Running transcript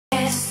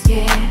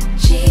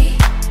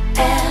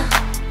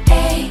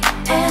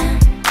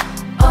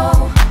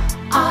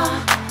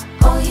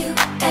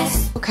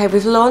Okay,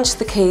 we've launched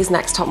the Quays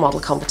Next Top Model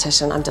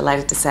competition, I'm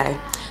delighted to say,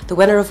 the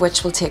winner of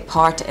which will take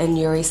part in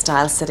Newry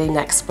Style City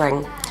next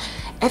spring.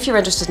 If you're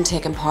interested in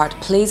taking part,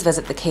 please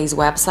visit the Quays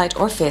website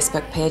or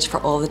Facebook page for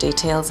all the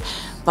details.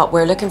 But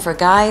we're looking for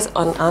guys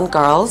and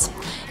girls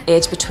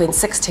aged between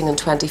 16 and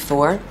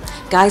 24.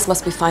 Guys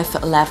must be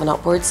 5'11"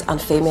 upwards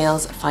and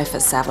females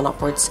 5'7"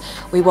 upwards.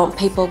 We want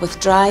people with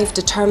drive,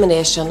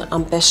 determination,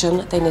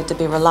 ambition. They need to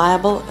be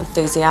reliable,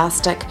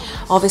 enthusiastic,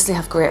 obviously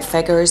have great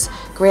figures,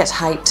 great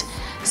height,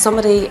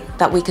 somebody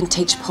that we can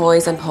teach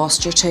poise and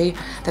posture to,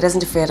 that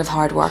isn't afraid of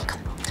hard work.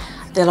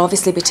 They'll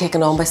obviously be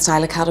taken on by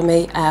Style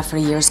Academy for a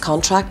year's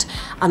contract,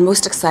 and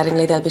most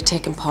excitingly they'll be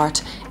taking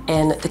part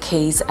in the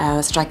Quays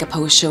Strike a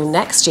Pose show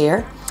next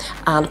year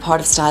and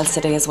part of Style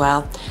City as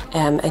well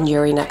in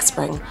Newry next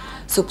spring.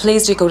 So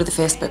please do go to the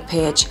Facebook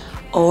page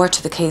or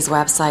to the Quays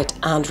website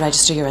and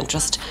register your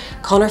interest.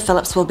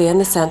 Phillips will be in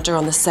the centre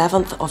on the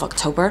 7th of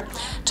October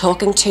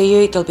talking to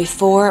you. There'll be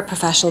 4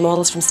 professional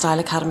models from Style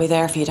Academy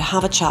there for you to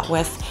have a chat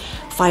with,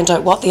 find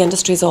out what the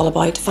industry is all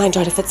about, find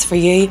out if it's for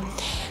you.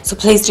 So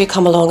please do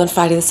come along on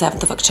Friday the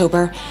 7th of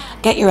October,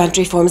 get your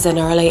entry forms in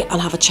early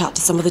and have a chat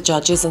to some of the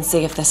judges and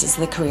see if this is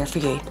the career for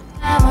you.